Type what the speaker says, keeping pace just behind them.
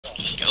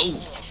Let's go.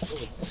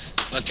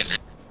 Fucking.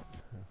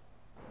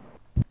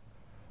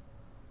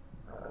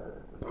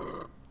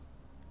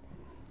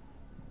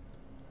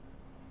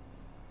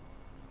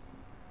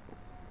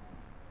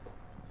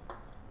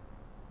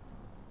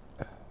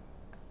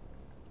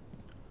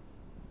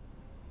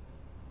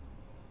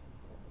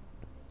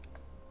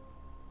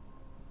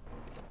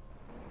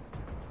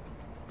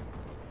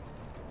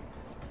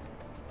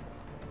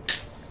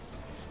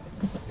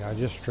 Yeah, I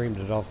just streamed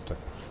it off the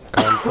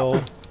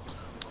console,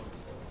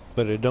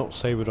 but it don't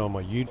save it on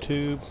my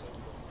YouTube,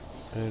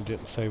 and it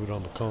didn't save it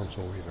on the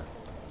console either.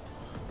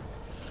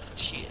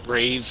 Shit.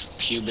 Brave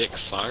pubic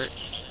fart?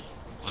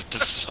 What the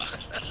fuck?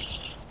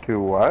 To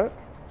what?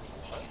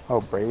 Oh,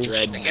 Brave.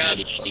 Dread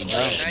Matty,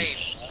 Dread. Name.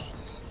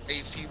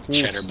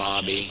 Cheddar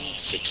Bobby,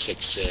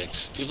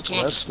 666. People come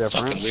up with some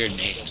fucking weird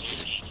names, dude.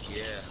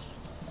 Yeah.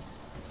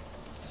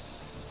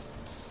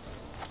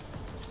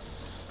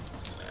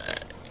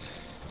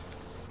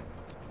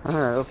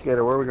 Alright, let's get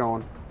it. Where are we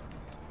going?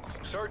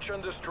 Search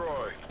and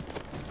destroy.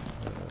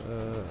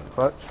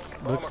 What?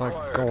 Looks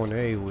like going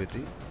A with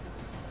it.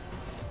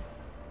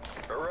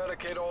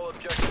 Eradicate all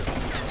objectives.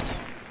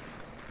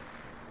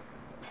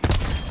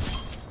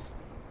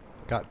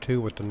 Got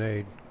 2 with the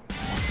nade.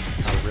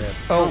 Red.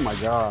 Oh my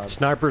god.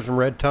 Snipers in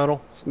red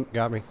tunnel.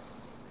 Got me.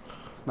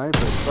 Sniper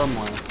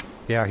somewhere.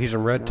 Yeah, he's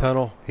in red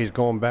tunnel. He's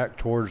going back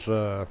towards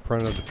the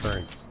front of the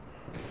train.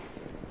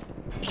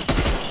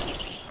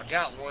 I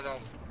got one on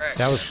crack.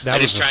 I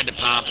just tried to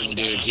pop him,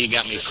 dude. He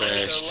got me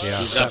first. Yeah,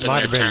 He's that up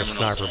might in have their been the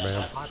terminal. sniper,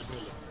 man.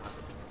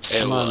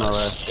 It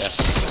was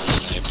definitely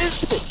a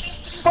sniper.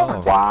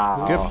 Oh,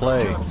 wow. Good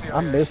play. I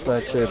missed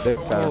that shit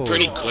big time.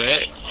 Pretty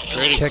quick.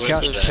 Check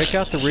out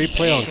the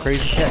replay on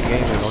Crazy Cat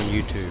Gaming on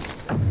YouTube.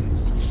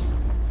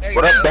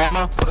 What up,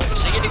 Bama?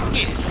 See it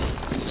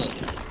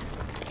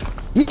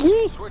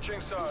again.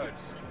 Switching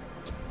sides.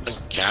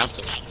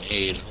 Captain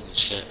made. Holy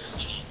shit.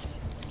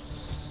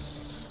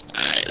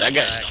 Alright, that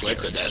guy's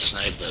quick with that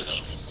sniper, though.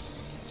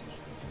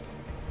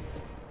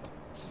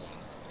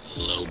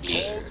 Low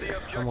B. Hold the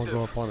objective. I'm gonna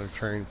go up on the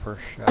train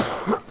first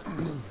shot.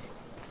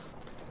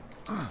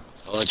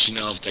 I'll let you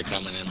know if they're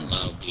coming in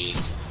low B.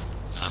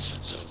 Nothing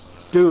so far.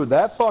 Dude,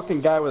 that fucking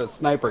guy with a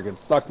sniper can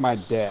suck my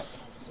dick.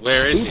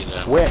 Where is he,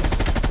 though? Quick.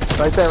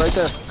 Right there, right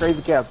there.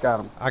 Crazy Cat's got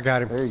him. I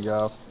got him. There you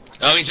go.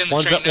 Oh, he's in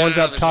the train. One's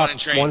up top. One in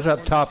train. One's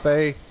up top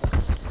A.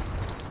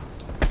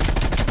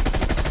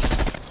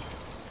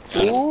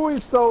 Ooh,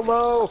 he's so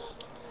low.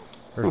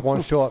 There's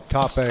one still up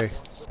top A.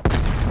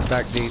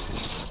 Back deep.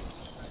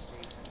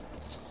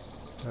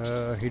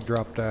 He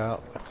dropped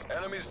out.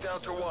 Enemies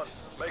down to 1.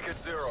 Make it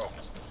 0.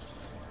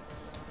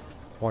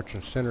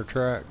 Watching center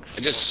tracks.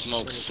 I just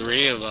smoked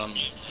 3 of them.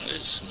 I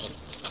just smoked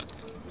fucking.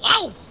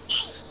 Wow!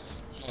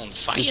 I'm on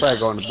fire. He's probably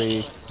going to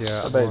B.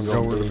 Yeah, I I'm bet gonna he's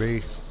go going with to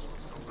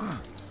B.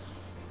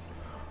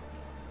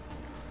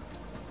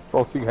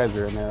 Both you guys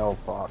are in there. Oh,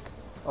 fuck.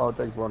 Oh, it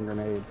takes one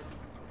grenade.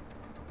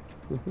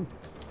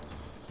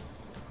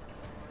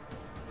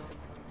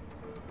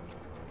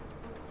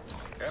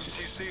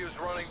 MTC is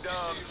running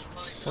down.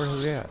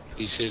 Where's he at?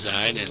 He's his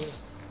hiding.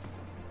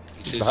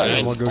 He's his I'm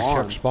hiding. I'm gonna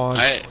go check spawn.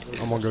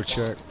 I'm gonna go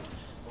check.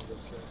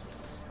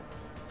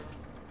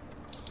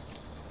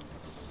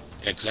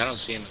 Yeah, because I don't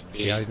see him at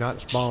B. Yeah, he's not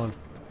spawned.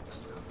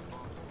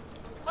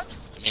 I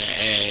mean, at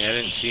A. I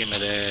didn't see him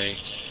at A.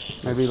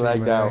 Maybe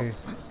lagged out.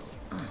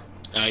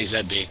 No, he's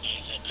at B.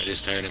 I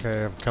just heard him.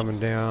 Okay, I'm coming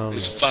down.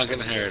 Just fucking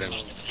heard him.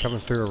 Coming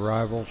through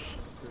arrivals.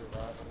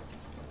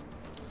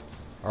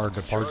 Or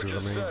departures,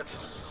 Charges I mean. set.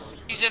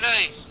 He's at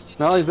A.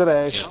 No, he's at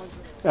A. Yep. Of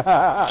Yep.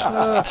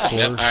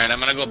 course. Alright, I'm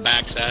gonna go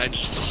backside.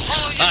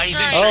 Oh, He's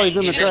in train. train. Oh, he's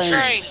in the in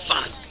train.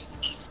 Fuck.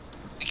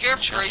 Be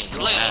careful, Grace.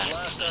 Left.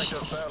 Last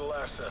active battle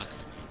asset.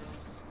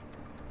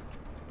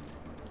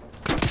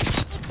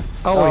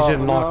 Oh, he's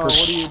in no, locker.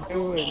 what are you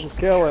doing? Just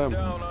kill him.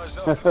 Down, eyes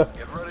up.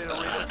 Get ready to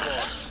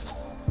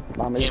redeploy.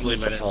 Mom, Can't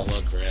believe I didn't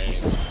look right.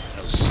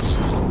 That was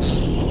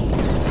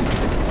stupid.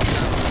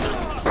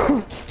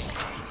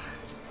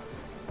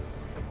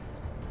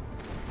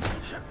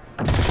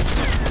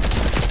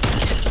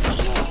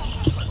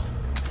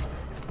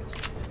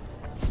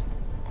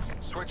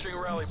 Switching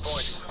rally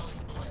points.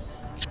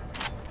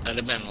 That'd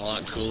have been a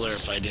lot cooler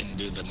if I didn't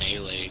do the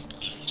melee.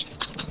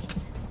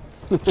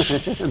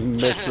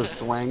 Missed the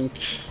swing.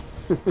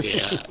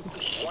 Yeah.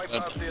 Wipe What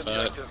out the the fuck?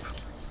 objective.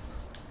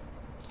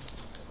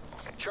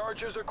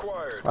 Charges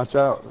acquired. Watch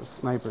out, there's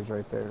snipers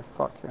right there.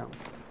 Fuck him.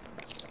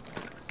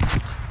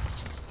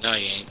 No,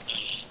 you ain't.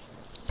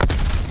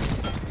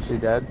 He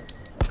dead?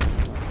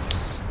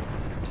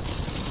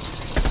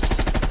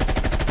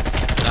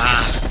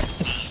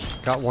 Ah,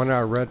 Got one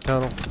out of red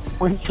tunnel.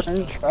 Point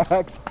train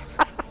tracks.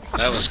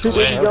 that was He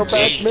quick. didn't go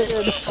back Jeez.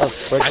 mid.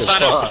 That's quick I as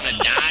thought I was fuck.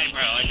 gonna die,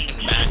 bro. I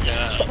couldn't back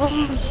up.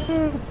 Oh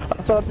shit.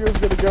 I thought he was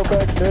gonna go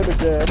back mid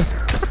again.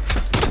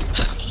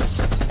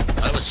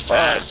 That was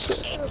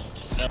fast.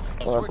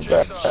 What Switching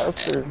that sides.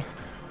 bastard.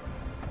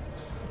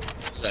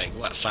 Like,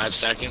 what, 5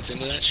 seconds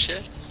into that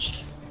shit?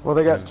 Well,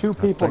 they got two I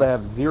people think- that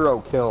have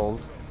 0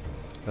 kills.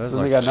 That's Then they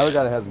like got another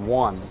guy that has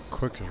one.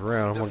 quickest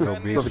round. I'm gonna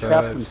go B So the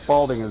Captain sides.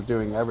 Spaulding is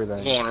doing I'm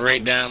everything. going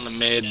right down the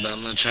mid, but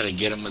I'm gonna try to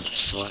get him with the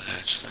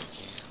flash. if I can.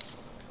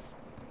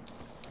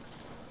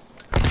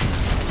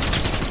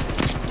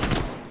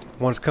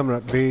 One's coming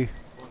up B.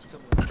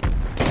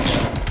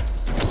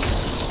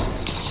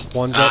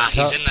 One's Ah, up top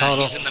he's in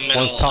tunnel. he's in the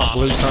middle. One's top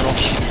blue office. tunnel.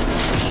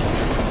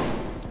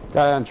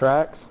 Guy on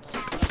tracks.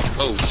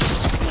 Oh,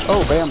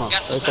 Oh, Bama,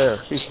 Got right there.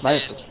 sniped. He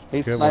sniped.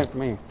 He Good sniped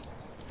me.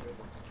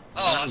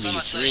 Oh, I found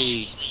my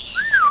snake.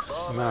 1v3.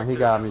 Bomb No, he active.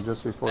 got me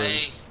just before.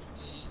 Hey.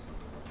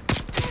 Oh,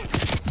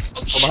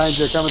 Oh, behind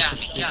you, coming. Got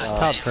me, got me.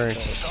 Top train.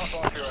 Top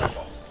off your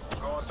ammo.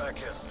 Going back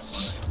in.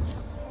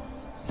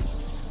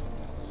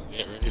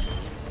 Get ready for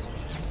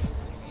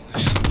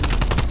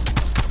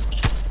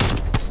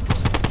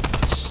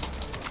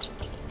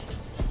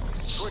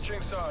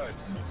Switching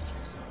sides.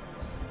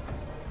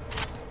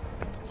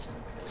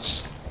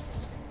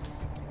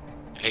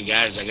 Hey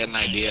guys, I got an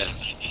idea.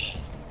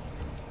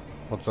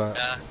 What's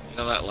that? You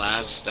know that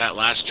last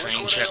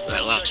train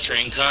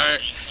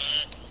cart?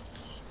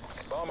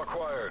 Bomb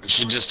acquired. We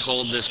should just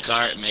hold this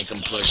cart and make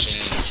them push in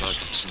and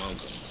fucking smoke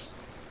them.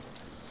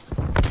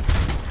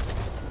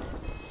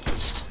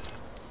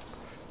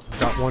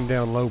 Got one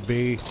down low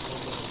B.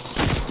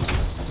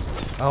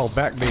 Oh,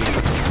 back B.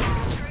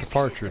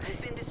 Departures.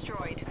 Been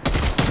destroyed.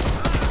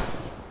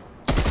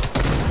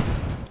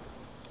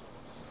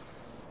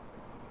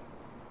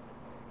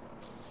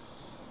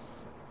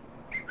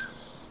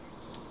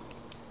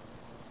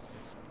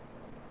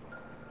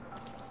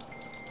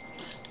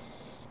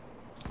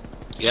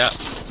 Yep,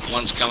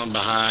 one's coming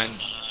behind.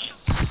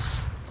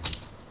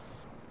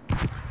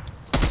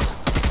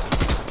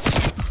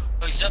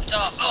 Oh, he's up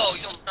top. Oh,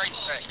 he's on the right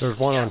tracks. There's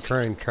one Yeah. on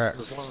train track.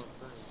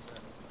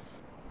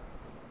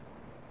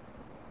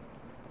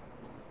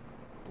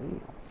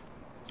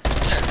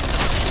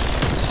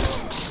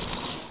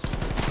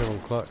 Give him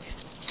clutch.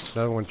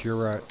 Another one to your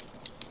right.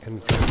 In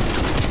the train.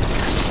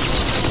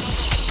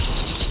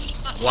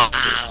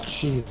 Wow.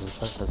 Jesus,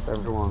 that's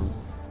everyone.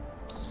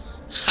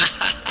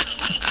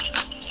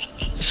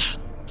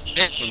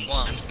 That was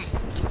one.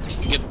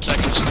 You get the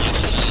second shot.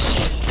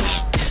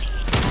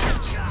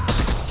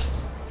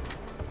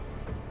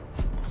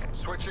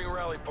 Switching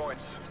rally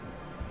points.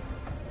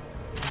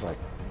 Like,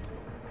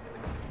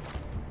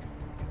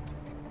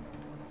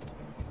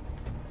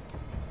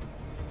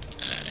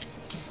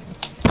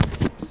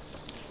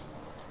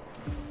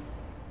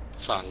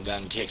 Fucking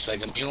gun kicks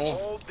like a mule.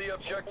 Hold the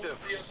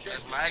objective.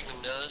 As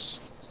Magnum does.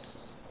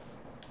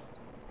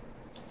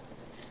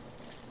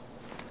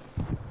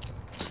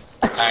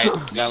 Alright,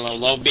 got a little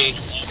low B.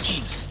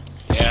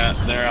 Yeah,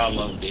 they're all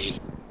low B.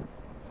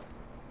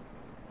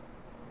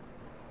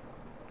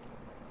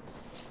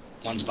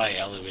 One's by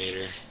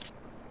elevator.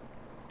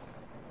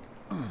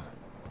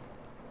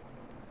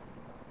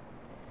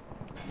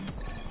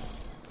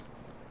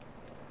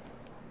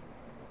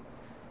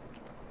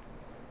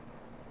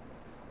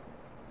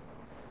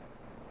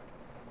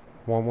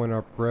 One went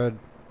up red.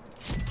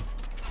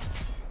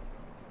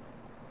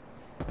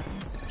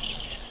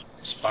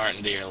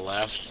 Spartan to your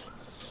left.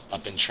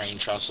 Up in train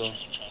trestle.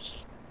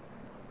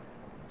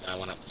 I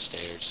went up the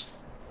stairs.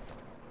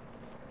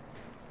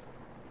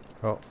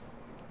 Oh.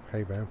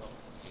 Hey, man.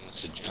 He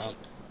wants to jump.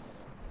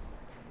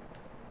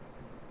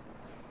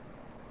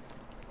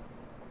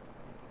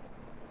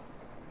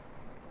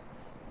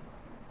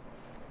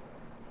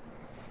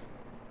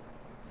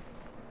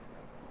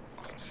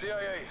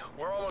 CIA,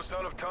 we're almost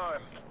out of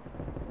time.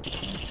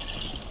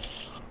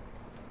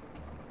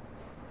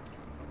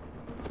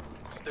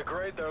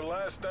 Degrade their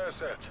last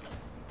asset.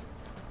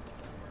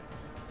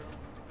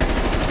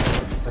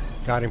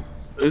 Got him.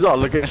 he's all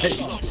looking at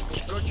you.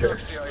 Good job,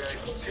 CIA.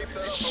 Keep that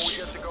up or we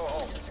get to go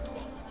home.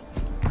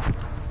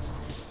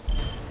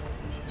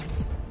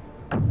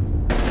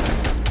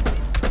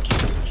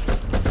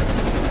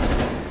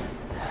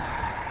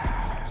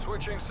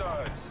 Switching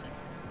sides.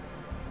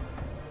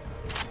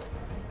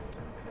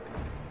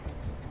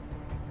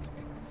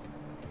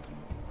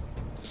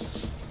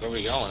 Where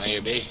we going? A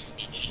or B?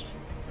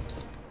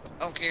 I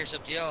don't care, it's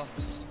up to y'all.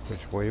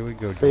 Which way do we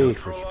go? See.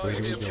 Josh? Which way Neutralize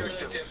do the we go?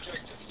 objectives.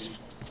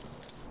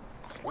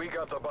 We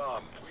got the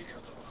bomb.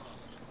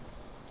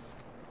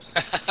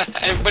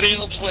 Everybody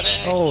else went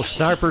in. Oh,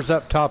 snipers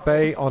up top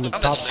A on the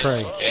I'm top at the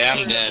train. Yeah,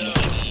 I'm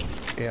dead.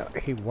 Yeah,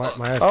 he wiped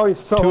my ass. Oh, he's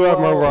so Two of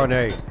them low. over on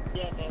A.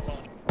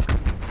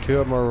 Two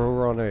of them are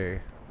over on A.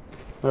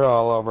 They're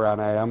all over on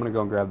A. I'm gonna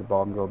go and grab the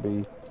ball and go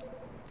B.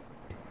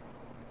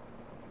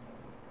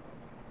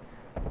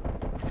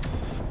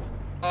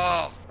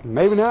 Oh,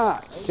 Maybe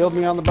not. Killed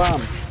me on the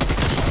bomb.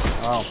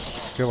 Oh,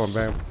 Good one,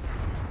 Bam.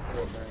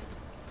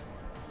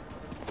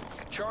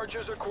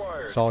 Charges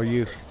acquired. It's all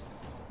you.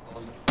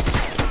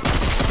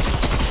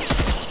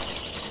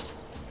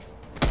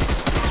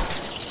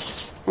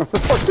 where the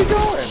fuck's he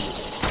going?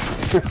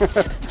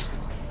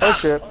 Oh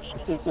shit.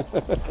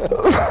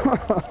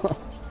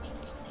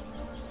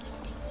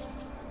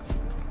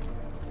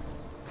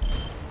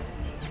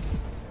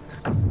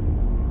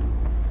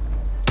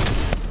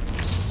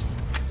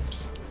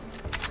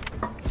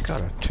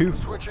 Got a two.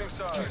 Switching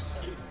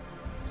sides.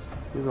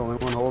 He's the only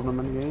one holding them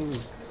in the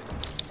game.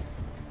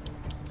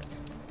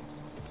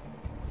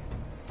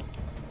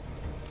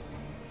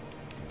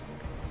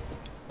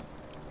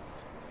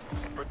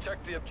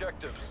 Protect the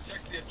objectives.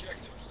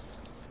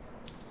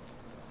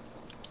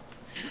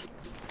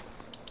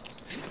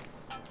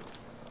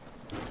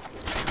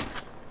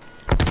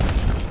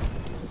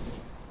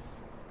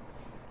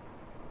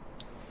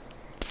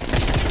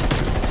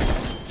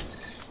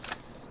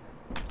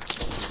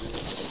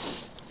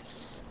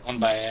 One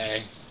by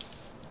A.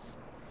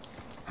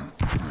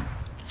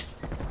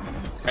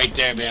 Right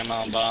there, Bam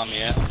on bomb.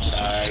 Yeah.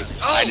 Sorry.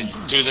 Oh! I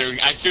threw the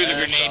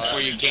grenade sorry.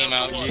 before you came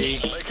out, G.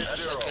 Make it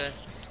That's 0. okay.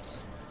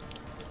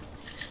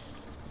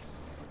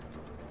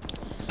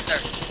 There.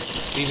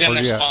 He's in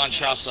Where the you at? spawn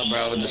trussle,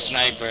 bro, with the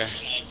sniper.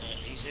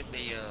 He's in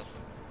the,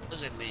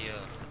 was in the,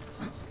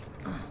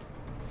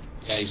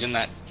 Yeah, he's in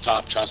that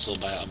top trussle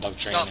above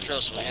train. top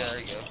trussle. Yeah, there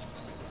you go.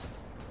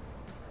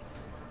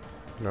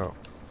 No.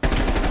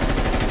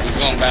 He's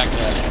going back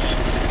there.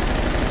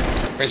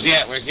 Where's he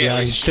at? Where's he at?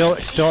 Yeah, he's still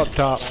up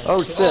top.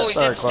 Oh shit! Oh, he's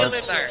Sorry, still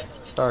Clark. in there.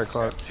 Sorry,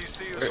 Clark.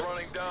 TC is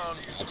running down.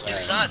 That's all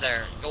right. Inside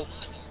there. Go.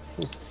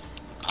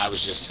 I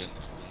was just in.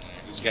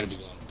 He's got to be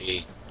going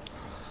B.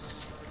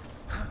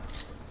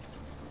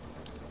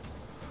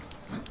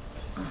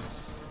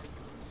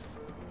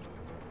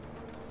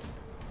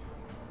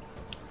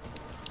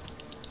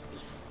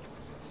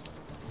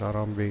 Not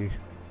on B.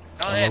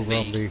 Not I'm at over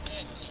on me. B.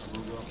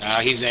 Nah,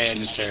 he's A. I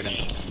just heard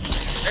him.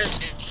 There.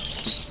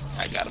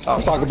 I got him. I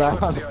was talking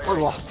about on the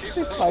portal.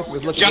 Like,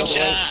 was looking Jump the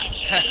other way.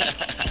 shot!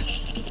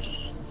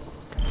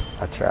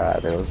 I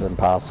tried, it was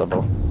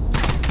impossible.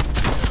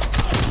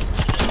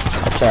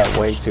 I tried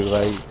way too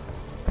late.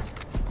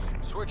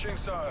 Switching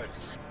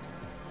sides.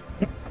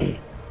 I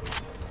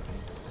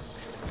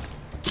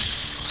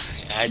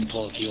had to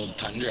pull the old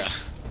Tundra.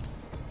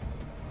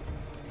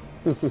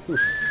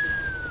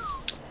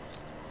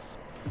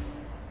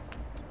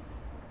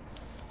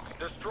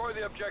 Destroy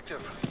the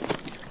objective.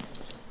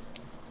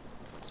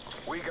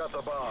 We got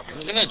the bomb.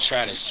 I'm gonna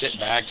try to sit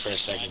back for a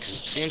second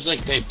because it seems like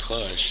they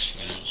push.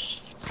 You know?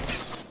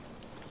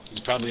 He's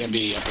probably gonna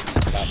be up at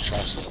the top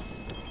trussle.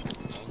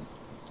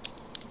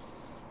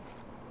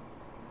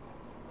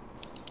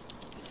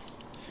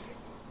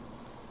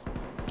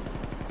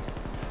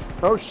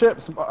 Oh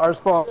shit! Our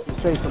spawn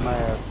is chasing my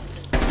ass.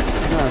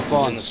 He's in our He's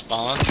spawn. in the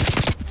spawn.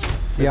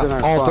 He's in our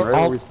spawn,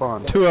 right where we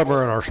spawn. two of them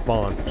are in our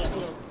spawn.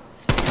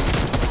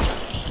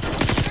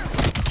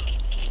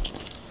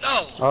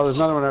 No. Oh, there's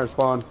another one in our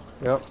spawn.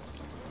 Yep.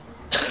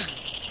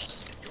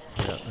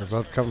 Yeah, they're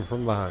both coming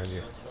from behind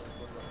you.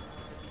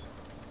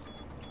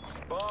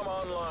 Bomb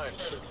online.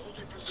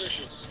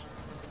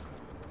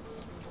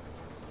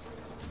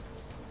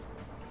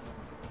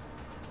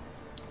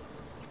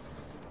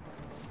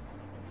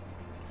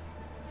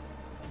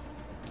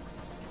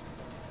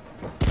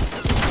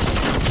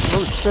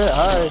 Oh shit!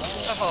 Hi.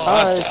 Oh,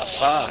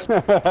 What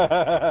the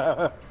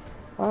fuck?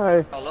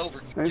 Hi. all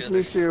over Nice each to other.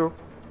 meet you.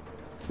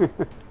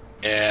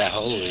 Yeah,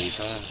 holy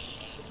fuck.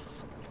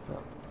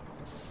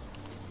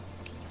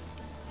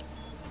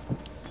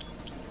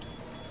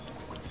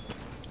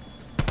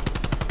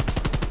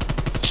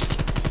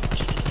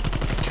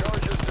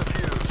 Charges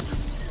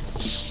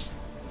defused.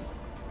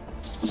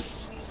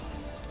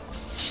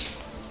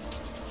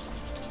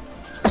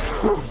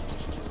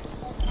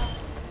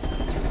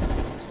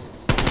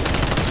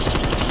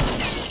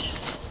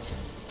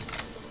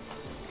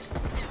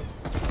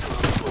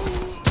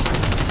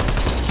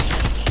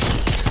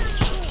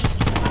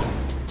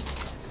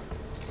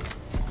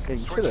 Hey, you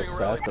should Switching have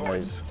rally assassinated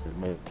points.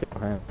 me to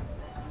kill him.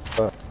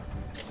 But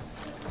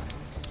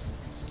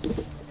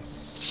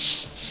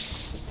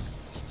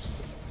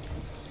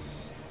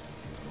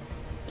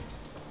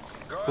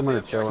Guard I'm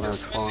gonna the chill in our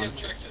objective. spawn.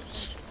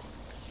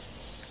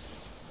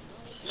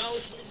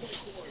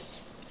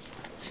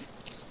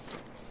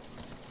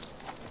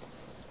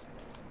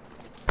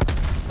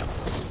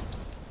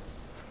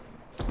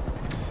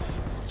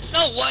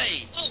 No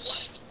way.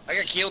 I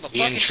got killed in the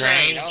He in fucking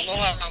train? train. I don't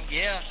know how.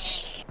 Yeah.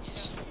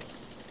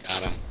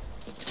 Got him.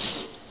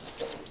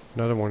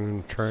 Another one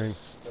in the train.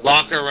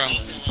 Locker room.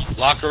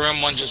 Locker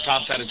room, one just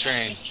hopped out of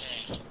train.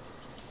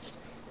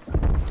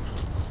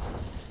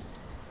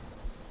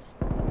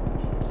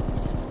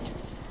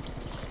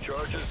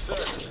 Charges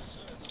set.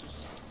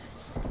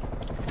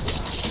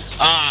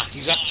 Ah,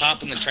 he's up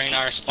top in the train,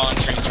 our spawn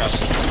train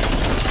trussle.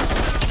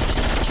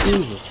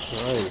 Jesus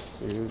Christ,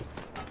 dude.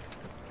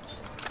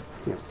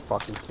 Can't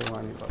fucking kill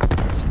anybody.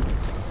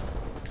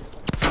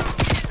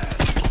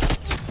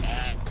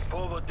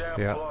 Pull the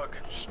damn Yeah. plug.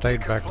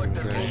 Stayed back in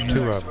the Conflict train. in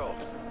Two of them. Nashville.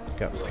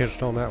 Got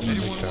pissed on that one big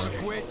Anyone want to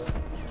time. quit?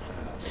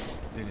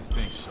 Didn't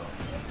think so.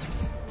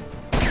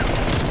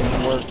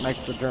 teamwork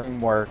makes the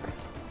dream work.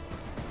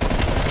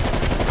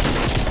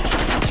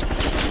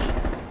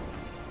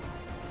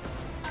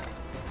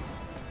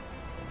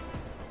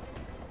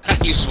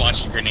 You just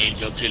watched the grenade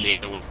go through the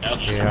window.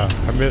 Yeah,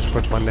 I missed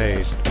with my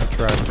nade. I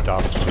tried to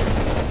dodge it.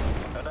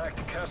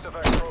 Enact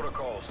CASEVAC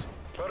protocols.